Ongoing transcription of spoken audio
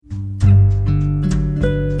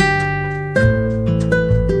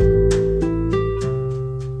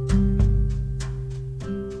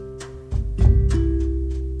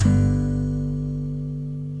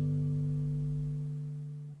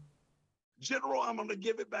General, I'm going to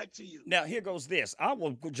give it back to you. Now, here goes this. I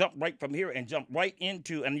will jump right from here and jump right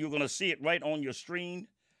into, and you're going to see it right on your screen.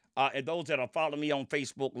 And those that are following me on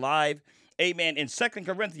Facebook Live, amen. In 2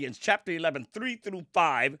 Corinthians chapter 11, 3 through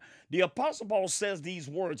 5, the Apostle Paul says these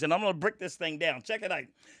words, and I'm going to break this thing down. Check it out.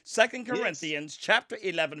 Second Yes. Corinthians chapter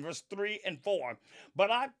 11, verse 3 and 4.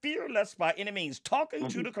 But I fear lest by any means, talking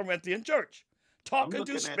to Mhm. the Corinthian church, I'm talking to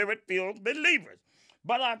looking at it. spirit-filled believers.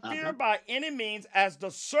 But I fear Uh-huh. by any means, as the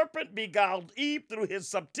serpent beguiled Eve through his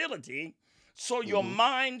subtlety, so your Hmm.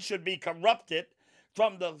 mind should be corrupted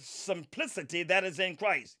from the simplicity that is in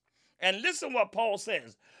Christ. And listen what Paul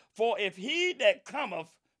says. For if he that cometh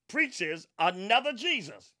preaches another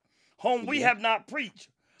Jesus, whom we Hmm. have not preached,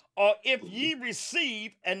 or if ye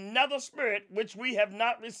receive another spirit which we have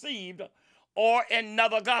not received, or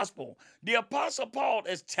another gospel. The Apostle Paul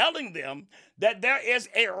is telling them that there is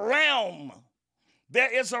a realm.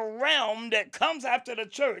 There is a realm that comes after the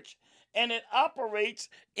church, and it operates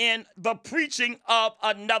in the preaching of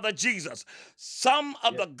another Jesus. Some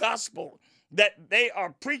of Yeah. the gospel that they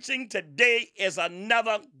are preaching today is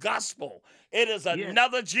another gospel. It is Yes.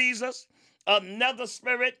 another Jesus, another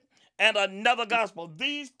spirit, and another gospel.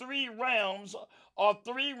 These three realms are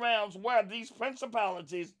three realms where these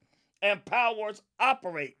principalities and powers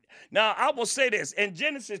operate. Now, I will say this in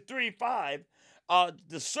Genesis 3:5,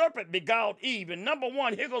 the serpent beguiled Eve. And number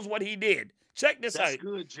one, here goes what he did. Check this That's out.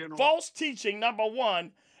 good, General. False teaching, number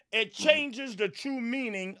one, it Hmm. changes the true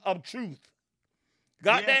meaning of truth.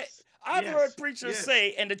 Got that? Yes. I've heard Yes. preachers Yes.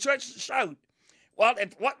 say, and the church shout, well,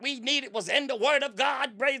 if what we needed was in the Word of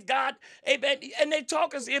God, praise God, amen. And they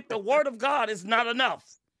talk as if the Word of God is not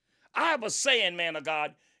enough. I have a saying, man of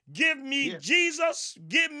God, give me Yes. Jesus,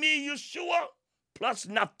 give me Yeshua, plus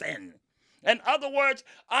nothing. In other words,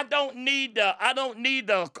 I don't need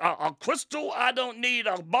a crystal, I don't need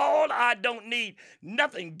a ball, I don't need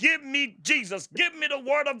nothing. Give me Jesus, give me the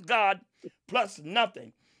Word of God, plus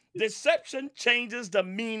nothing. Deception changes the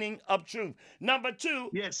meaning of truth. Number two,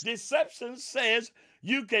 Yes. deception says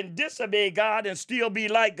you can disobey God and still be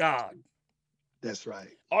like God. That's right.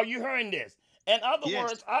 Are you hearing this? In other Yes.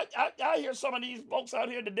 words, I hear some of these folks out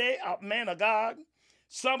here today, man of God,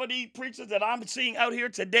 some of these preachers that I'm seeing out here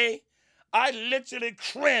today, I literally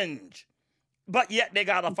cringe, but yet they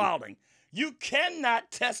got a Mhm. following. You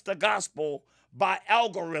cannot test the gospel by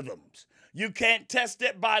algorithms. You can't test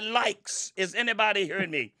it by likes. Is anybody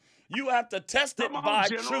hearing me? You have to test Come it on, by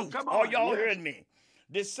General. truth. Come Are on. y'all Yes. hearing me?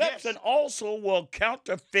 Deception Yes. also will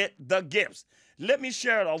counterfeit the gifts. Let me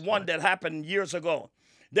share That's one right. that happened years ago.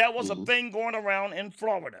 There was a Hmm. thing going around in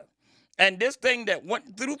Florida. And this thing that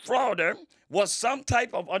went through Florida was some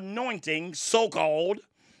type of anointing, so called,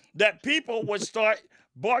 that people would start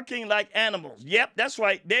barking like animals. Yep, that's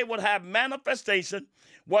right. They would have manifestation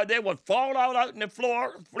where they would fall out in the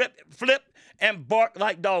floor, flip, and bark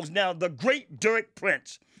like dogs. Now, the great Derek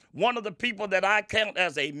Prince, one of the people that I count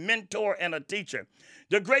as a mentor and a teacher,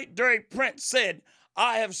 the great Derek Prince said,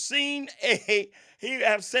 I have seen he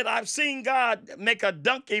have said, I've seen God make a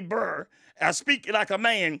donkey burr. I speak like a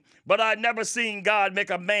man, but I never seen God make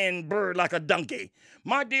a man bird like a donkey.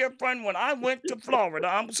 My dear friend, when I went to Florida,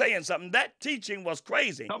 I'm saying something, that teaching was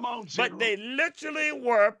crazy. Come on, But General. they literally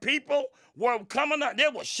were, people were coming out, they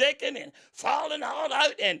were shaking and falling all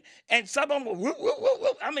out, and some of them were, whoop, whoop, whoop,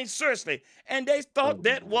 whoop. I mean, seriously. And they thought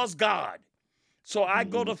that was God. So I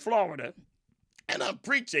go Hmm. to Florida and I'm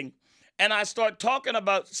preaching, and I start talking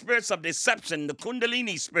about spirits of deception, the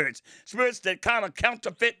Kundalini spirits, spirits that kind of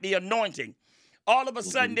counterfeit the anointing. All of a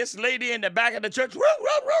sudden, Hmm. this lady in the back of the church,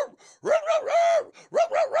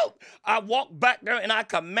 I walk back there and I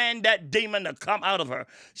command that demon to come out of her.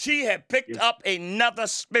 She had picked Yes. up another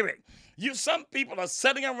spirit. Some people are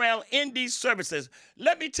sitting around in these services.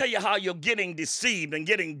 Let me tell you how you're getting deceived and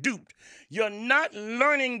getting duped. You're not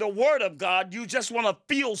learning the word of God. You just want to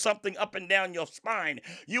feel something up and down your spine.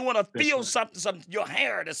 You want to That's feel right. something, your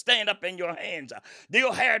hair to stand up in your hands,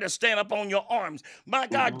 your hair to stand up on your arms. My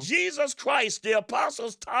God, Hmm. Jesus Christ, the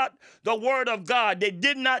apostles taught the word of God. They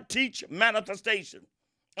did not teach manifestation.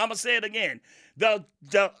 I'm going to say it again. The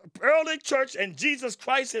early church and Jesus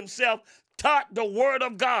Christ himself taught the word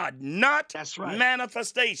of God, not That's right.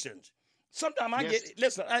 manifestations. Sometimes I Yes. get,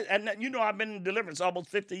 listen, and you know I've been in deliverance almost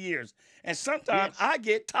 50 years. And sometimes Yes. I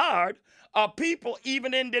get tired of people,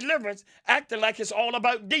 even in deliverance, acting like it's all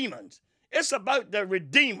about demons. It's about the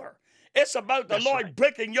Redeemer. It's about the That's right. Lord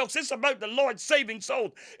breaking yokes. It's about the Lord saving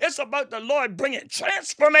souls. It's about the Lord bringing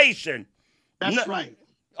transformation. That's right.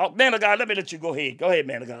 Oh, man of God, let me let you go ahead. Go ahead,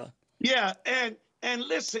 man of God. Yeah, and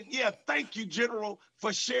listen, yeah, thank you, General,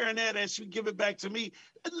 for sharing that as you give it back to me.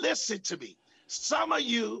 Listen to me. Some of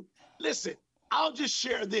you, listen, I'll just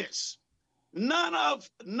share this. None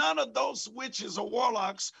of those witches or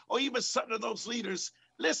warlocks or even some of those leaders,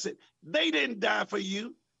 listen, they didn't die for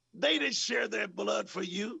you. They didn't share their blood for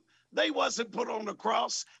you. They wasn't put on the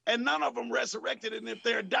cross, and none of them resurrected. And if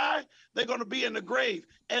they're die, they're going to be in the grave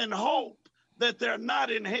and hope that they're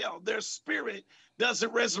not in hell. Their spirit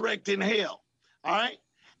doesn't resurrect in hell. All right.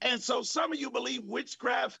 And so some of you believe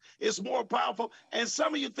witchcraft is more powerful, and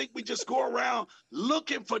some of you think we just go around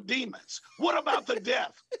looking for demons. What about the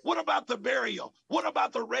death? What about the burial? What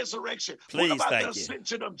about the resurrection? What Please, about the thank you.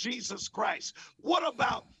 ascension of Jesus Christ? What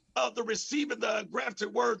about the receiving the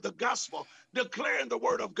grafted word, the gospel, declaring the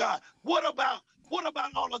word of God? What about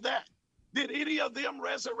all of that? Did any of them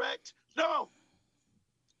resurrect? No,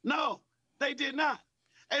 no, they did not.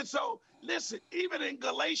 And so, listen, even in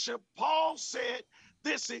Galatia, Paul said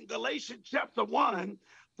this in Galatians chapter 1.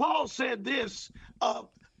 Paul said this,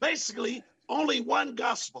 basically, only one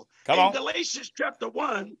gospel. Come In on. Galatians chapter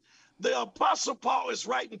 1, the Apostle Paul is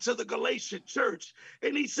writing to the Galatian church,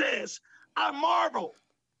 and he says, I marvel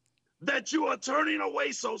that you are turning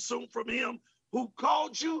away so soon from him who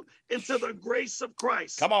called you into the grace of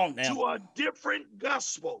Christ. Come on now. To a different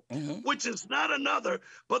gospel, which is not another,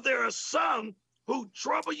 but there are some who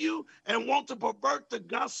trouble you and want to pervert the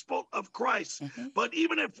gospel of Christ. But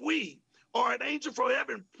even if we or an angel from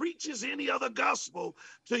heaven preaches any other gospel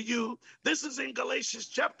to you, this is in Galatians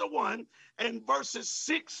chapter 1 and verses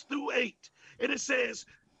 6 through 8. And it says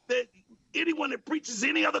that anyone that preaches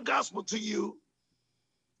any other gospel to you,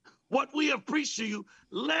 what we have preached to you,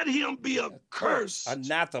 let him be accursed.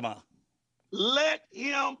 Anathema. Let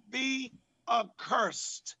him be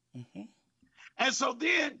accursed. And so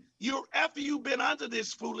then after you've been under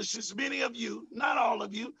this foolishness, many of you, not all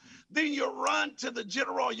of you, then you run to the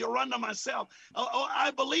general, you run to myself. Oh,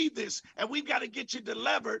 I believe this, and we've got to get you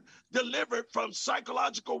delivered from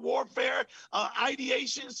psychological warfare,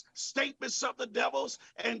 ideations, statements of the devils,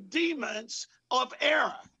 and demons of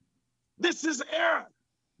error. This is error.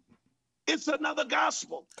 It's another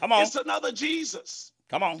gospel. Come on. It's another Jesus.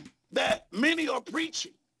 Come on. That many are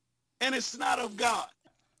preaching, and it's not of God.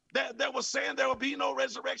 That was saying there will be no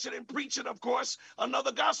resurrection, and preaching, of course,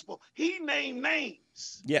 another gospel. He named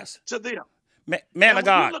names. Yes. To them. Man of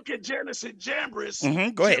God. You look at Janus and Jambres,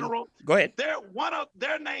 Go ahead. General, Go ahead. One of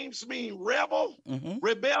their names mean rebel,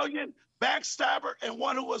 rebellion, backstabber, and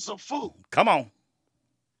one who was a fool. Come on.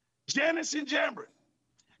 Janus and Jambres.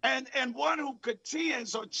 And one who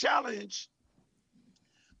contends or challenge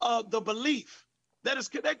the belief that is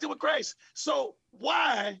connected with Christ. So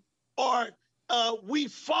why are we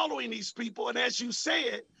following these people? And as you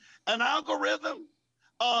said, an algorithm,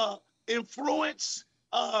 influence,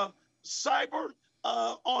 cyber,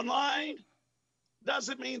 online,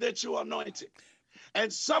 doesn't mean that you're anointed.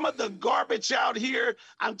 And some of the garbage out here,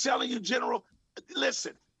 I'm telling you, General,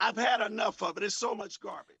 listen, I've had enough of it. It's so much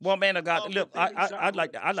garbage. Well, man of God, look, I'd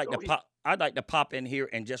like to pop in here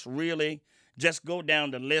and just really just go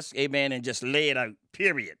down the list, amen, and just lay it out,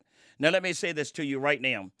 period. Now, let me say this to you right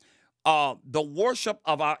now. The worship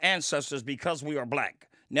of our ancestors because we are black.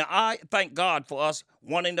 Now, I thank God for us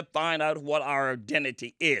wanting to find out what our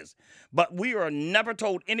identity is. But we are never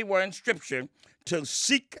told anywhere in Scripture to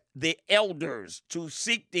seek the elders, to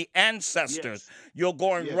seek the ancestors. Yes. You're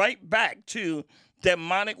going right back to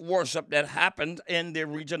demonic worship that happened in the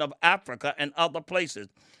region of Africa and other places,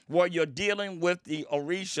 where you're dealing with the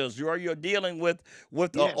Orishas, where you're dealing with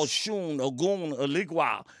Oshun, Ogun,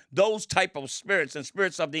 Oligwa, those type of spirits and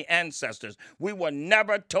spirits of the ancestors. We were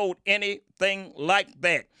never told anything like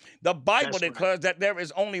that. The Bible declares that there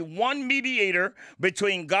is only one mediator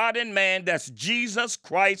between God and man, that's Jesus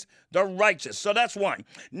Christ the righteous. So that's one.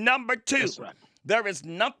 Number two, there is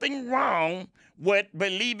nothing wrong with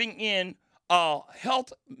believing in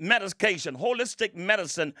health medication, holistic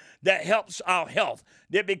medicine that helps our health.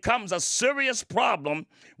 It becomes a serious problem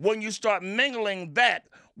when you start mingling that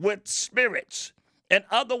with spirits. In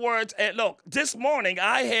other words, and look, this morning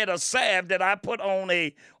I had a salve that I put on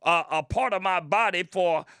a part of my body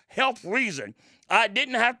for health reason. I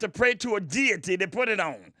didn't have to pray to a deity to put it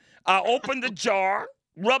on. I opened the jar,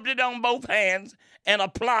 rubbed it on both hands, and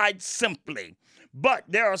applied simply. But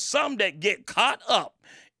there are some that get caught up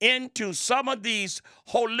into some of these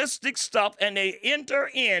holistic stuff, and they enter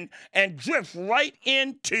in and drift right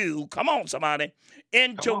into, come on somebody,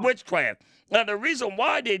 into witchcraft. Now, the reason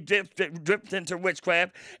why they drift into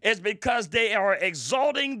witchcraft is because they are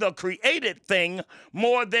exalting the created thing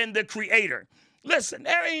more than the creator. Listen,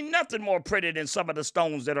 there ain't nothing more pretty than some of the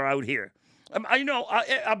stones that are out here.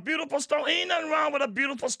 A beautiful stone, ain't nothing wrong with a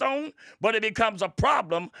beautiful stone, but it becomes a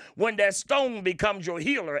problem when that stone becomes your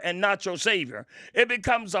healer and not your savior. It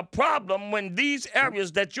becomes a problem when these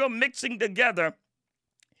areas that you're mixing together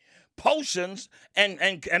potions and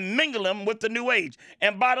mingle them with the new age.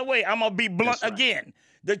 And by the way, I'm going to be blunt That's right. again.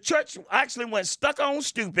 The church actually went stuck on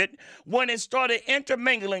stupid when it started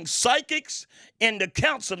intermingling psychics in the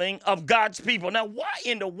counseling of God's people. Now, why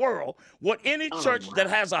in the world would any Oh, church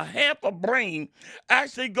that my. has a half a brain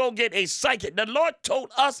actually go get a psychic? The Lord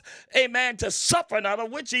told us, amen, to suffer, not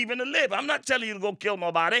of which even to live. I'm not telling you to go kill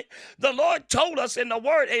nobody. The Lord told us in the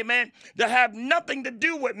word, amen, to have nothing to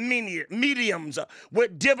do with mediums,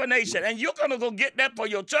 with divination. And you're going to go get that for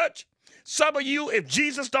your church? Some of you, if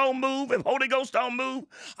Jesus don't move, if Holy Ghost don't move,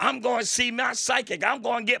 I'm going to see my psychic. I'm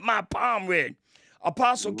going to get my palm read.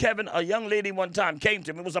 Apostle Kevin, a young lady one time came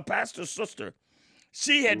to me. It was a pastor's sister.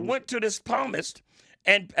 She had went to this palmist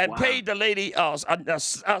and Wow. paid the lady a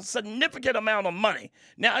significant amount of money.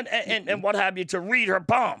 Now, and what have you, to read her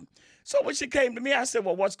palm. So when she came to me, I said,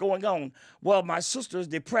 well, what's going on? Well, my sister's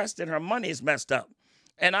depressed and her money is messed up.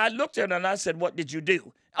 And I looked at her and I said, what did you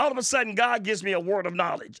do? All of a sudden, God gives me a word of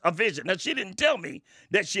knowledge, a vision. Now, she didn't tell me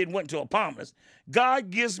that she had went to a palmist. God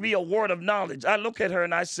gives me a word of knowledge. I looked at her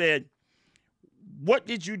and I said, what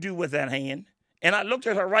did you do with that hand? And I looked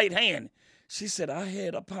at her right hand. She said, I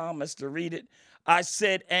had a palmist to read it. I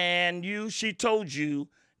said, and she told you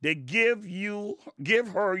to give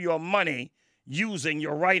her your money using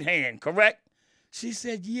your right hand, correct? She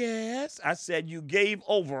said, yes. I said, you gave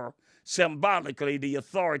over symbolically the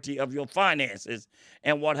authority of your finances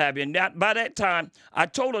and what have you. Now, by that time, I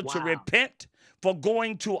told her to Wow. repent for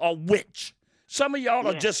going to a witch. Some of y'all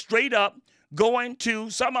are Yes. just straight up going to,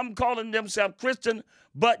 some of them calling themselves Christian,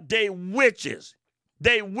 but they witches.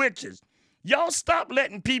 They witches. Y'all stop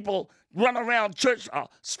letting people run around church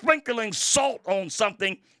sprinkling salt on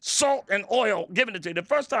something, salt and oil, giving it to you. The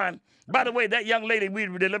first time, by the way, that young lady, we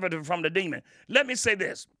delivered her from the demon. Let me say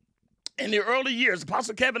this. In the early years,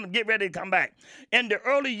 Apostle Kevin, get ready to come back. In the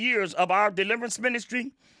early years of our deliverance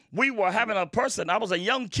ministry, we were having a person, I was a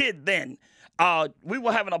young kid then, we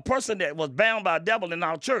were having a person that was bound by a devil in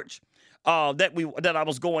our church that I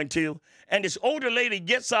was going to. And this older lady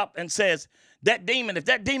gets up and says, if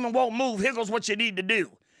that demon won't move, here goes what you need to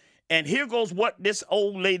do. And here goes what this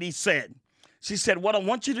old lady said. She said, what I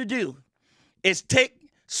want you to do is take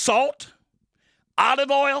salt,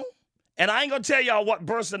 olive oil, and I ain't going to tell y'all what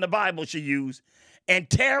verse in the Bible she used, and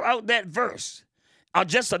tear out that verse,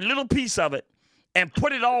 just a little piece of it, and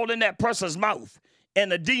put it all in that person's mouth,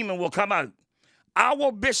 and the demon will come out.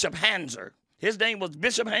 Our Bishop Hanser, his name was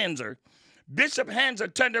Bishop Hanser. Bishop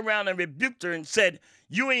Hanser turned around and rebuked her and said,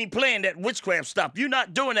 you ain't playing that witchcraft stuff. You're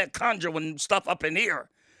not doing that conjuring stuff up in here.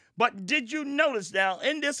 But did you notice now,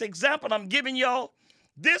 in this example I'm giving y'all,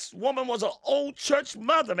 this woman was an old church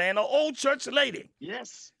mother, man, an old church lady.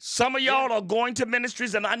 Yes. Some of y'all are going to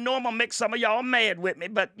ministries, and I know I'm going to make some of y'all mad with me,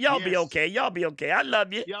 but y'all be okay. Y'all be okay. I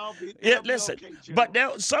love you. Y'all be Listen, okay, Joe.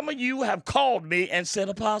 but some of you have called me and said,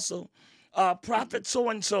 Apostle, Prophet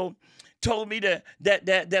so-and-so told me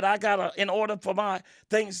that I got to, in order for my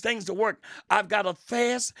things to work, I've got to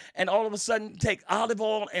fast and all of a sudden take olive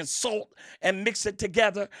oil and salt and mix it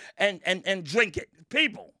together and drink it.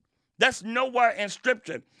 People, that's nowhere in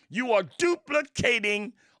Scripture. You are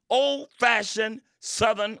duplicating old-fashioned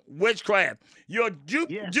Southern witchcraft. You're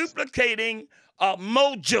duplicating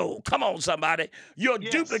mojo. Come on, somebody. You're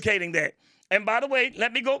duplicating that. And by the way,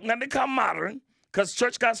 let me come modern, because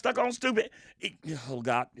church got stuck on stupid. Oh,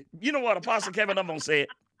 God. You know what, Apostle Kevin, I'm going to say it.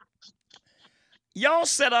 Y'all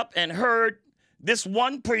set up and heard this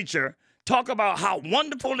one preacher talk about how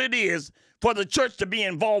wonderful it is for the church to be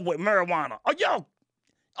involved with marijuana.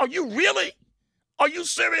 Are you really? Are you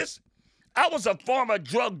serious? I was a former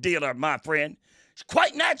drug dealer, my friend. It's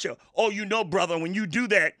quite natural. Oh, you know, brother, when you do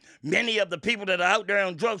that, many of the people that are out there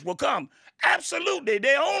on drugs will come. Absolutely.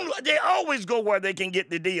 They always go where they can get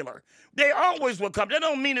the dealer. They always will come. That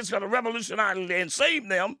don't mean it's going to revolutionize and save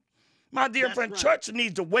them. My dear friend, church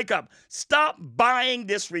needs to wake up. Stop buying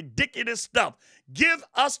this ridiculous stuff. Give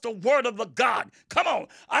us the word of the God. Come on.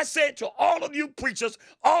 I said to all of you preachers,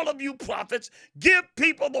 all of you prophets, give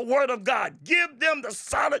people the word of God. Give them the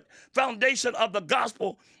solid foundation of the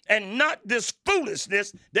gospel and not this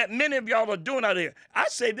foolishness that many of y'all are doing out here. I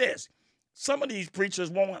say this. Some of these preachers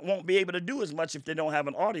won't be able to do as much if they don't have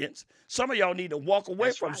an audience. Some of y'all need to walk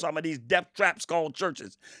away from some of these death traps called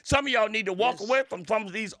churches. Some of y'all need to walk away from some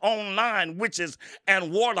of these online witches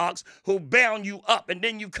and warlocks who bound you up. And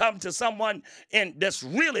then you come to someone that's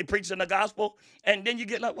really preaching the gospel, and then you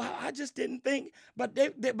get like, well, I just didn't think, but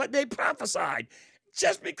they prophesied.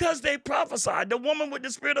 Just because they prophesied. The woman with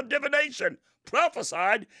the spirit of divination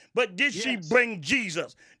prophesied, but did she Yes. bring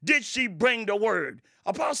Jesus? Did she bring the word?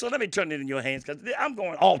 Apostle, let me turn it in your hands because I'm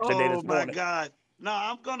going off today Oh this my morning. God.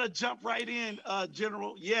 Now I'm gonna jump right in,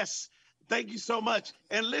 General. Yes. Thank you so much.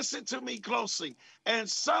 And listen to me closely. And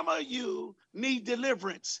some of you need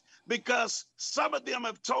deliverance because some of them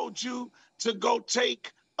have told you to go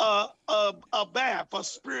take a bath, a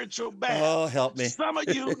spiritual bath. Oh, help me. Some of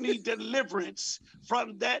you need deliverance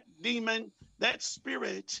from that demon, that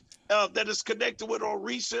spirit that is connected with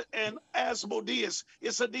Orisha and Asmodeus.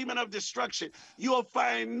 It's a demon of destruction. You'll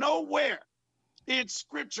find nowhere in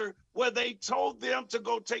scripture where they told them to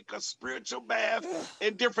go take a spiritual bath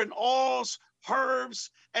in different oils, herbs,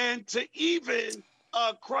 and to even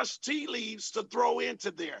crush tea leaves to throw into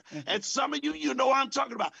there. And some of you, you know what I'm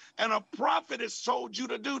talking about. And a prophet has told you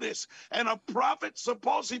to do this. And a prophet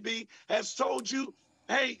supposedly has told you,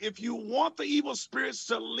 hey, if you want the evil spirits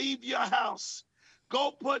to leave your house,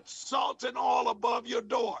 go put salt and oil above your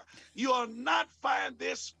door. You will not find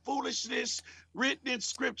this foolishness written in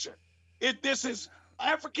scripture. This is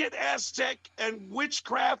African, Aztec, and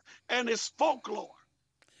witchcraft, and it's folklore.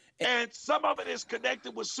 And some of it is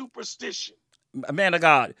connected with superstition. Man of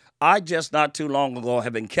God, I just not too long ago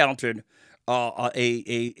have encountered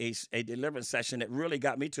a deliverance session that really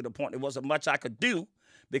got me to the point there wasn't much I could do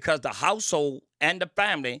because the household and the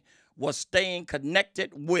family was staying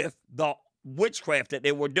connected with the witchcraft that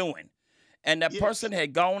they were doing. And that person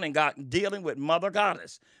had gone and got dealing with Mother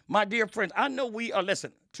Goddess. My dear friends, I know we are,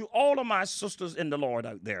 listen, to all of my sisters in the Lord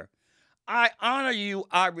out there, I honor you.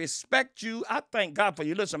 I respect you. I thank God for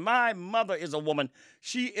you. Listen, my mother is a woman.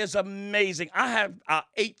 She is amazing. I have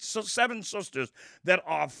 7 sisters that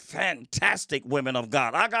are fantastic women of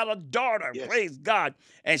God. I got a daughter, praise God,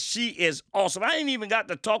 and she is awesome. I ain't even got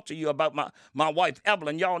to talk to you about my wife,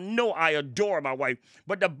 Evelyn. Y'all know I adore my wife.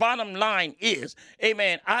 But the bottom line is,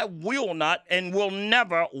 amen, I will not and will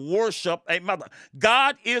never worship a mother.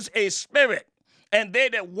 God is a spirit. And they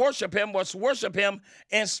that worship him must worship him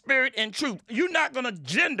in spirit and truth. You're not going to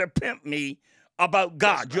gender pimp me about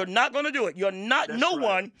God. You're not going to do it. You're not. No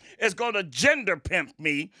one is going to gender pimp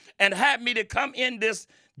me and have me to come in this,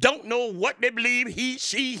 don't know what they believe, he,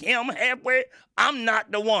 she, him, halfway. I'm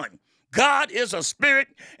not the one. God is a spirit,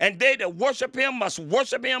 and they that worship him must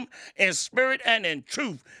worship him in spirit and in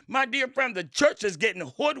truth. My dear friend, the church is getting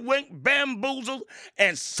hoodwinked, bamboozled,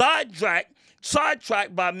 and sidetracked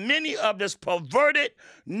by many of this perverted,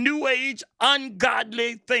 new age,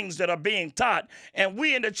 ungodly things that are being taught. And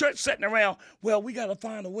we in the church sitting around, well, we got to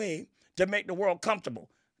find a way to make the world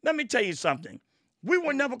comfortable. Let me tell you something. We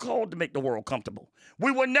were never called to make the world comfortable.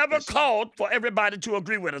 We were never called for everybody to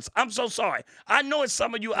agree with us. I'm so sorry. I know it's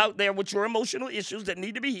some of you out there with your emotional issues that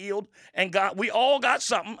need to be healed. And God, we all got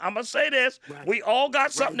something. I'm going to say this. We all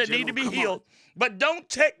got something that need to be healed. But don't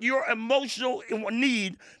take your emotional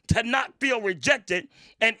need to not feel rejected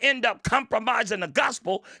and end up compromising the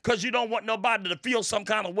gospel because you don't want nobody to feel some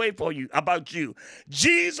kind of way for you about you.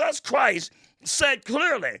 Jesus Christ said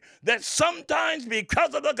clearly that sometimes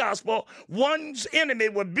because of the gospel, one's enemy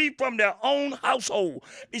would be from their own household.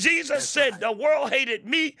 Jesus said, the world hated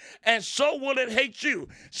me, and so will it hate you.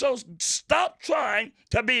 So stop trying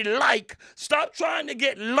to be like, stop trying to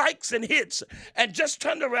get likes and hits, and just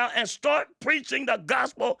turn around and start preaching the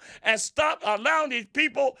gospel and stop allowing these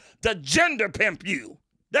people to gender pimp you.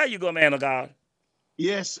 There you go, man of God.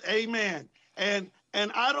 Yes, amen. And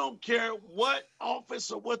I don't care what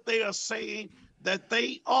office or what they are saying that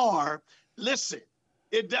they are. Listen,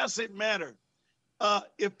 it doesn't matter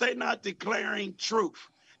if they're not declaring truth.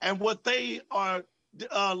 And what they are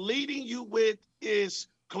leading you with is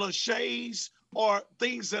cliches or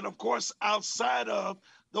things that, of course, outside of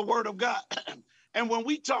the word of God. And when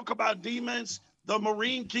we talk about demons, the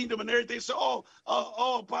marine kingdom and everything, so,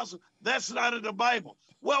 Apostle, that's not in the Bible.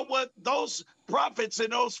 Well, what those prophets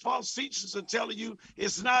and those false teachers are telling you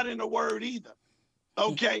is not in the word either.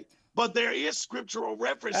 Okay? But there is scriptural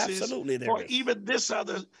references for even this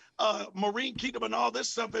other marine kingdom and all this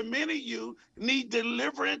stuff. And many of you need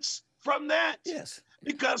deliverance from that. Yes.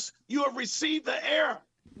 Because you have received the error.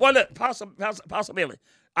 Well, look, possibility.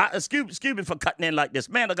 Excuse me for cutting in like this.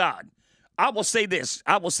 Man of God, I will say this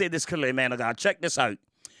clearly, man of God. Check this out.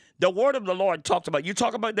 The word of the Lord talks about, you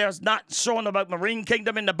talk about there's not showing about marine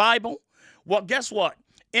kingdom in the Bible. Well, guess what?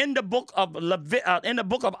 In the book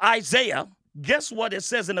of Isaiah, guess what it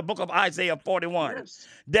says in the book of Isaiah 41? Yes.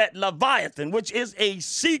 That Leviathan, which is a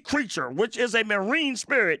sea creature, which is a marine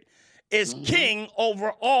spirit, is king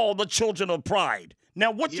over all the children of pride.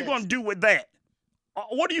 Now, what you going to do with that?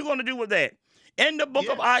 What are you going to do with that? In the book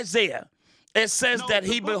of Isaiah, It says No, that the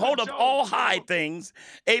he book of beholdeth Job, all high General. things,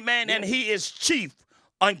 amen, and Yes. he is chief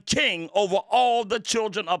and king over all the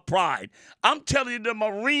children of pride. I'm telling you, the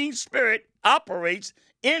marine spirit operates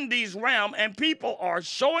in these realms, and people are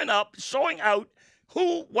showing up, showing out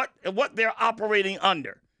what they're operating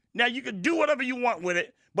under. Now you can do whatever you want with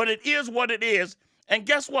it, but it is what it is. And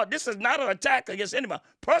guess what? This is not an attack against anyone.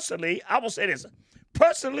 Personally, I will say this.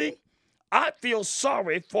 Personally, I feel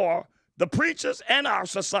sorry for the preachers and our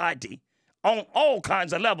society on all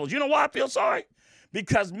kinds of levels. You know why I feel sorry?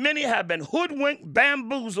 Because many have been hoodwinked,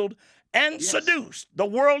 bamboozled, and Yes. seduced, the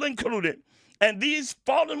world included. And these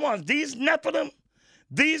fallen ones, these Nephilim,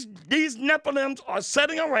 these Nephilims are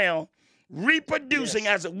sitting around reproducing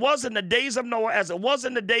Yes. as it was in the days of Noah, as it was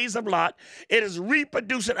in the days of Lot. It is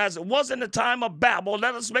reproducing as it was in the time of Babel.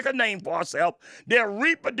 Let us make a name for ourselves. They're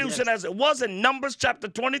reproducing Yes. as it was in Numbers chapter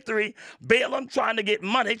 23. Balaam trying to get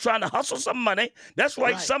money, trying to hustle some money. That's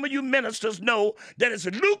right. Right. Some of you ministers know that it's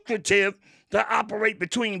lucrative to operate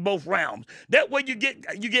between both realms. That way you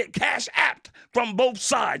get cash apt from both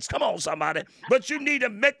sides. Come on, somebody. But you need to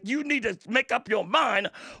make up your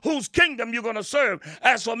mind whose kingdom you're gonna serve.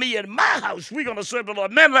 As for me and my house, we're gonna serve the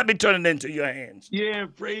Lord. Man, let me turn it into your hands. Yeah,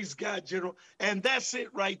 praise God, General. And that's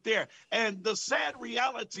it right there. And the sad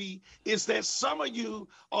reality is that some of you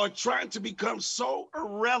are trying to become so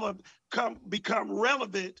irrelevant, become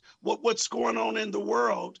relevant with what's going on in the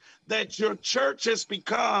world, that your church has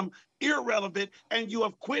become irrelevant and you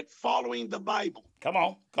have quit following the Bible. Come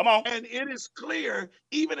on, come on. And it is clear,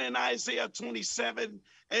 even in Isaiah 27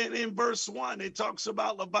 and in verse 1, it talks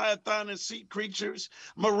about Leviathan and sea creatures,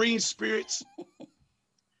 marine spirits.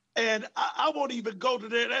 And I won't even go to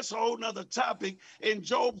there. That's a whole nother topic. In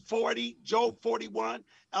Job 40, Job 41,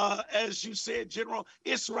 as you said, General,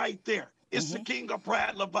 it's right there. It's the king of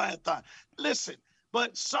pride, Leviathan. Listen,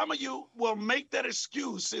 but some of you will make that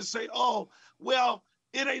excuse and say, oh, well,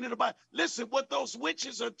 it ain't in the Bible. Listen, what those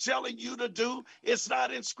witches are telling you to do, it's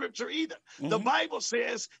not in scripture either. The Bible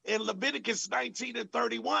says in Leviticus 19 and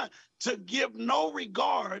 31 to give no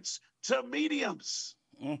regards to mediums.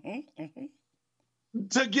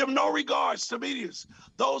 To give no regards to mediums,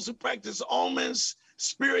 those who practice omens,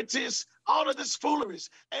 spiritists, all of this foolery.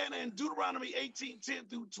 And in Deuteronomy 18:10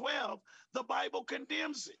 through 12, the Bible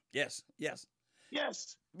condemns it. Yes, yes.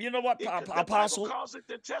 Yes. You know what, The Apostle? Bible calls it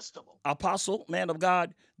detestable. Apostle, man of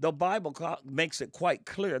God, the Bible makes it quite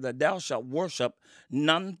clear that thou shalt worship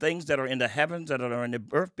none things that are in the heavens, that are in the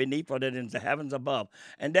earth beneath, or that are in the heavens above.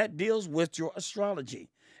 And that deals with your astrology.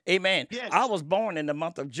 Amen. Yes. I was born in the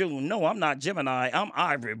month of June. No, I'm not Gemini. I'm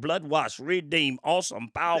Ivory, blood washed, redeemed, awesome,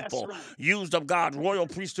 powerful, Right. used of God, royal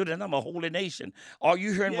priesthood, and I'm a holy nation. Are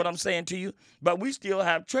you hearing what I'm saying to you? But we still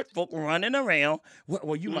have church folk running around.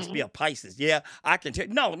 Well, you must be a Pisces. Yeah, I can tell.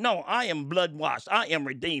 No, I am blood washed. I am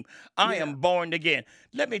redeemed. I am born again.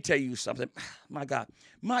 Let me tell you something. My God,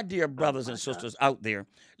 my dear brothers and sisters out there,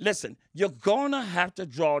 listen, you're going to have to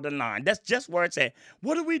draw the line. That's just where it's at.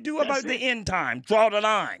 What do we do about the end time? Draw the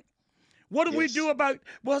line. What do we do about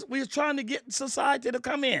what we're trying to get society to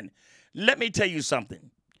come in? Let me tell you something.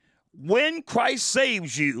 When Christ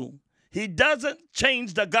saves you, he doesn't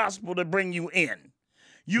change the gospel to bring you in.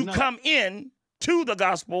 You come in to the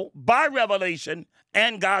gospel by revelation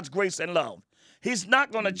and God's grace and love. He's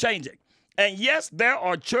not going to change it. And yes, there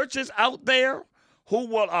are churches out there who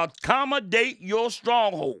will accommodate your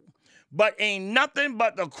stronghold, but ain't nothing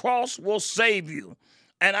but the cross will save you.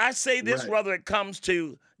 And I say this whether it comes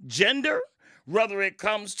to gender, whether it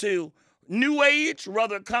comes to new age,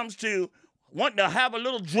 whether it comes to wanting to have a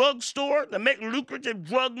little drug store to make lucrative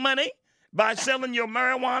drug money by selling your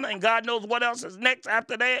marijuana and God knows what else is next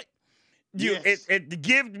after that. It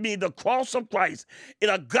gives me the cross of Christ.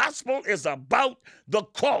 The gospel is about the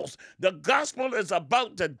cross. The gospel is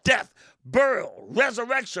about the death, burial,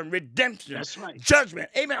 resurrection, redemption, judgment.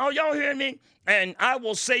 Amen. Are y'all hearing me? And I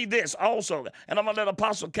will say this also, and I'm going to let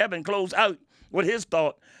Apostle Kevin close out with his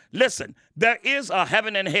thought. Listen, there is a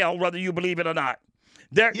heaven and hell, whether you believe it or not.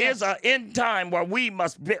 There is an end time where we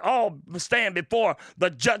must all stand before the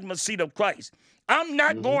judgment seat of Christ. I'm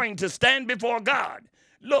not going to stand before God.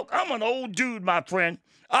 Look, I'm an old dude, my friend.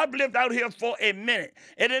 I've lived out here for a minute,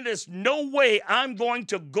 and it is no way I'm going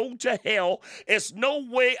to go to hell. It's no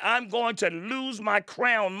way I'm going to lose my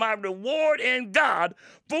crown, my reward in God,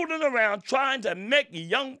 fooling around trying to make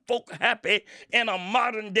young folk happy in a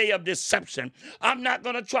modern day of deception. I'm not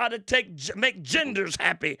going to try to make genders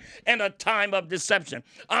happy in a time of deception.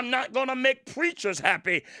 I'm not going to make preachers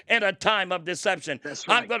happy in a time of deception.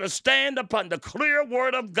 I'm going to stand upon the clear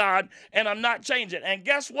word of God, and I'm not changing. And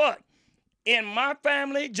guess what? In my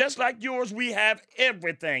family, just like yours, we have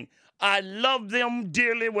everything. I love them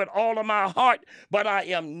dearly with all of my heart, but I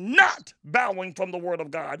am not bowing from the word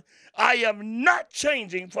of God. I am not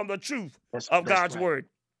changing from the truth of That's God's right. word.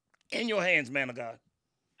 In your hands, man of God.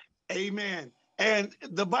 Amen. And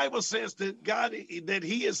the Bible says that God, that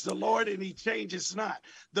He is the Lord and He changes not.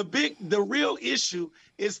 The real issue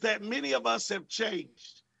is that many of us have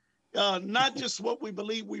changed. Not just what we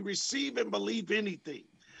believe, we receive and believe anything.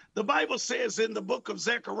 The Bible says in the book of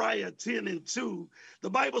Zechariah 10:2, the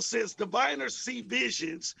Bible says, diviners see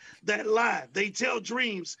visions that lie. They tell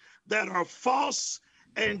dreams that are false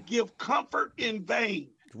and give comfort in vain.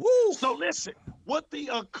 Woo. So listen, what the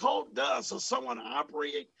occult does, or someone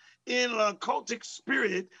operating in an occultic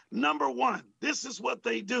spirit, number one, this is what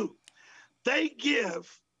they do. They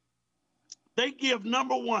give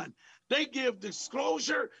number one, they give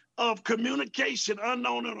disclosure of communication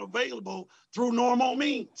unknown and available through normal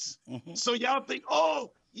means. So y'all think,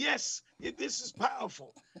 oh, yes, this is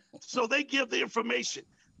powerful. So they give the information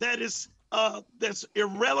that is that's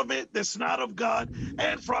irrelevant, that's not of God,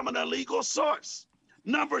 and from an illegal source.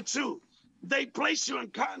 Number two, they place you in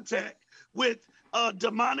contact with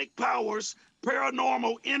demonic powers,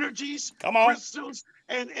 paranormal energies, Come on. crystals,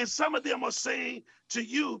 and some of them are saying to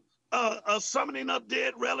you, summoning up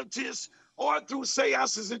dead relatives, or through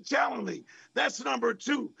seances and channeling. That's number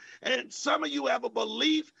two. And some of you have a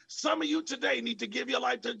belief. Some of you today need to give your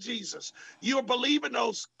life to Jesus. You're believing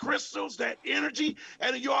those crystals, that energy,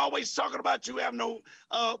 and you're always talking about you have no,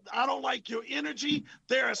 I don't like your energy.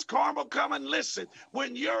 There is karma coming. Listen,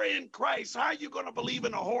 when you're in Christ, how are you going to believe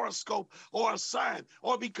in a horoscope or a sign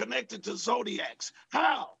or be connected to zodiacs?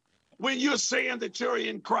 How? When you're saying that you're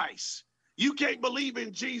in Christ. You can't believe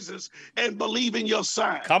in Jesus and believe in your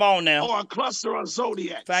sign. Come on now. Or a cluster of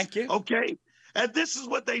zodiacs. Thank you. Okay? And this is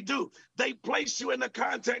what they do. They place you into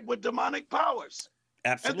contact with demonic powers.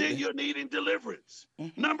 Absolutely. And then you're needing deliverance.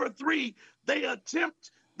 Number three, they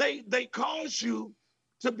cause you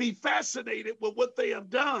to be fascinated with what they have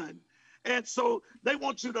done. And so they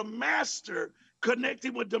want you to master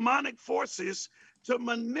connecting with demonic forces to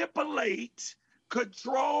manipulate,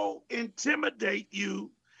 control, intimidate you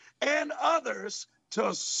and others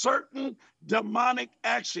to certain demonic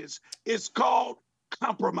actions. It's called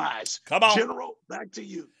compromise. Come on. General, back to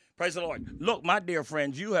you. Praise the Lord. Look, my dear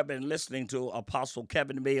friends, you have been listening to Apostle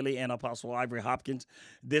Kevin Bailey and Apostle Ivory Hopkins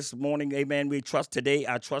this morning. Amen. We trust today.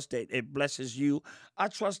 I trust that it blesses you. I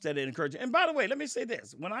trust that it encourages you. And by the way, let me say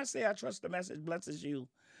this. When I say I trust the message blesses you,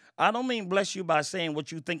 I don't mean bless you by saying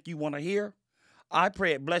what you think you want to hear. I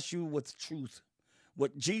pray it bless you with truth.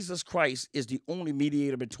 What Jesus Christ is the only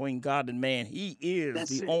mediator between God and man. He is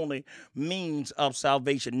the only means of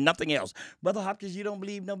salvation, nothing else. Brother Hopkins, you don't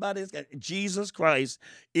believe nobody else? Jesus Christ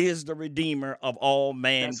is the Redeemer of all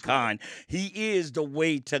mankind. Right. He is the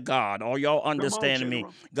way to God. Are y'all understanding me?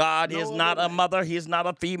 God is not a mother. He is not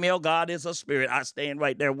a female. God is a spirit. I stand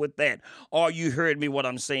right there with that. Or you heard me what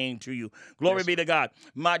I'm saying to you. Glory be to God.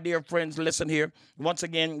 My dear friends, listen here. Once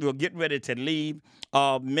again, we're getting ready to leave.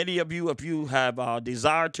 Many of you, if you have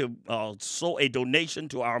desire to sow a donation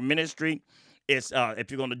to our ministry, it's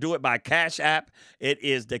if you're going to do it by Cash App,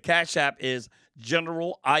 the Cash App is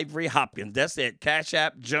General Ivory Hopkins. That's it. Cash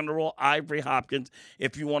App, General Ivory Hopkins.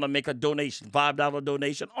 If you want to make a donation, $5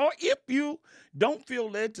 donation, or if you don't feel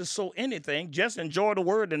led to sow anything, just enjoy the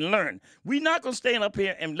word and learn. We're not going to stand up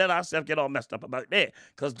here and let ourselves get all messed up about that,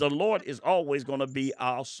 because the Lord is always going to be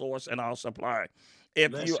our source and our supplier.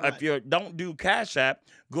 If you don't do Cash App,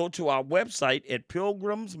 go to our website at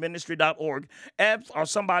pilgrimsministry.org. Or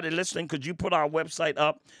somebody listening, could you put our website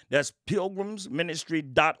up? That's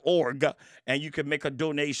pilgrimsministry.org, and you can make a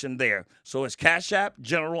donation there. So it's Cash App,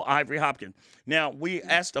 General Ivory Hopkins. Now, we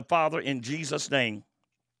ask the Father in Jesus' name,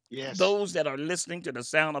 those that are listening to the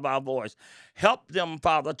sound of our voice, help them,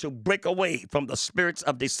 Father, to break away from the spirits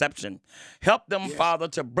of deception. Help them, Father,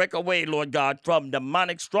 to break away, Lord God, from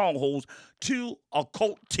demonic strongholds to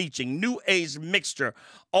occult teaching, New Age mixture,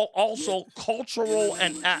 also cultural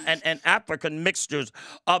and African mixtures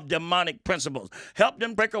of demonic principles. Help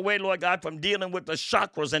them break away, Lord God, from dealing with the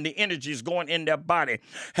chakras and the energies going in their body.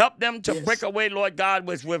 Help them to break away, Lord God,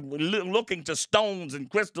 with looking to stones and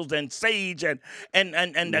crystals and sage and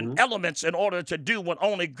elements in order to do what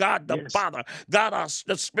only God the Father,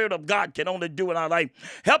 the Spirit of God can only do in our life.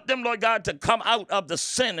 Help them, Lord God, to come out of the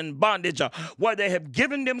sin and bondage where they have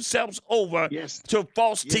given themselves over to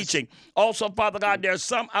false Yes. teaching. Also, Father God, there's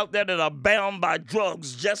some out there that are bound by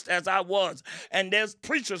drugs, just as I was. And there's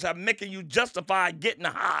preachers that are making you justify getting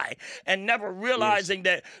high and never realizing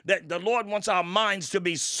that the Lord wants our minds to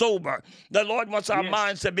be sober. The Lord wants our Yes.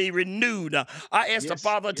 minds to be renewed. I ask the Yes.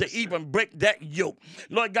 Father to Yes, sir. even break that yoke.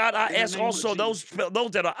 Lord God, I In the ask name of also those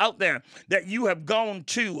that are out there that you have gone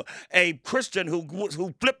to a Christian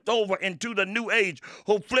who flipped over into the new age,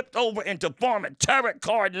 who flipped over into former tarot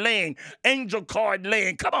card laying, angel card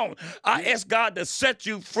laying. Come on. I ask God to set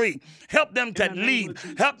you free. Help them to the name lead. of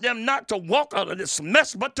Jesus. Help them not to walk out of this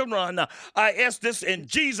mess, but to run. I ask this in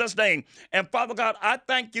Jesus' name. And Father God, I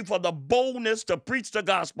thank you for the boldness to preach the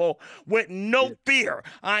gospel with no Yes. fear.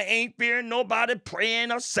 I ain't fearing nobody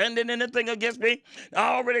praying or sending anything against me.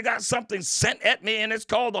 I already got something sent at me, and it's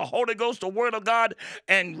called the Holy Ghost, the Word of God,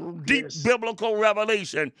 and deep Yes. biblical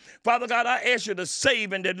revelation. Father God, I ask you to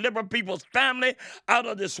save and deliver people's family out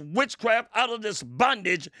of this witchcraft, out of this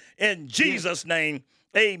bondage, in Jesus' name.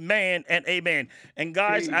 Amen and amen. And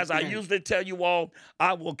guys, as I Amen. usually tell you all,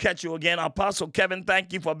 I will catch you again. Apostle Kevin,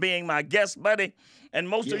 thank you for being my guest, buddy. And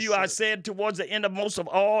most of Yes, you, I sir. said towards the end of most of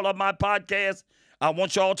all of my podcasts, I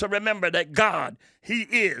want y'all to remember that God, He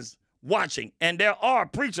is watching. And there are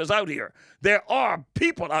preachers out here. There are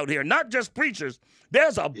people out here, not just preachers.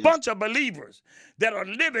 There's a Yes. bunch of believers that are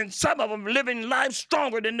living, some of them living lives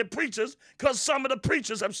stronger than the preachers, because some of the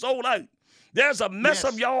preachers have sold out. There's a mess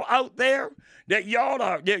Yes. of y'all out there that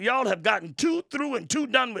y'all have gotten too through and too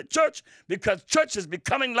done with church, because church is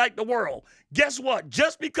becoming like the world. Guess what?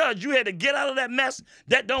 Just because you had to get out of that mess,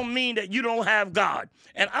 that don't mean that you don't have God.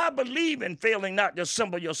 And I believe in failing not to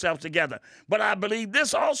assemble yourself together. But I believe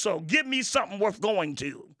this also. Give me something worth going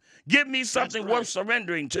to. Give me something right. worth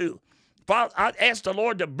surrendering to. Father, I ask the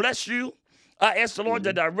Lord to bless you. I ask the Lord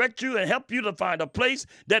to direct you and help you to find a place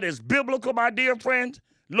that is biblical, my dear friend.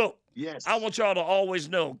 Look, Yes. I want y'all to always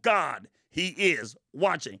know God, He is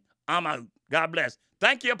watching. I'm out. God bless.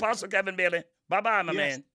 Thank you, Apostle Kevin Bailey. Bye-bye, my Yes.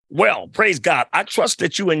 man. Well, praise God. I trust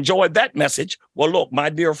that you enjoyed that message. Well, look, my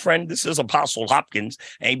dear friend, this is Apostle Hopkins.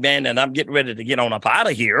 Amen. And I'm getting ready to get on up out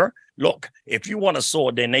of here. Look, if you want to sow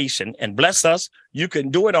a donation and bless us, you can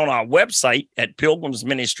do it on our website at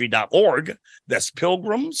pilgrimsministry.org. That's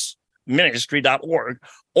pilgrimsministry.org.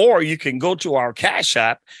 Or you can go to our Cash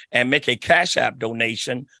App and make a Cash App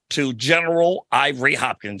donation to General Ivory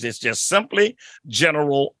Hopkins. It's just simply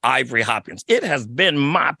General Ivory Hopkins. It has been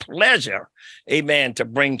my pleasure, amen, to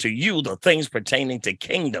bring to you the things pertaining to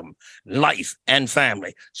kingdom, life, and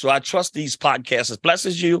family. So I trust these podcasts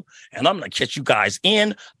blesses you, and I'm going to catch you guys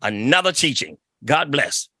in another teaching. God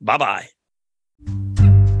bless. Bye-bye.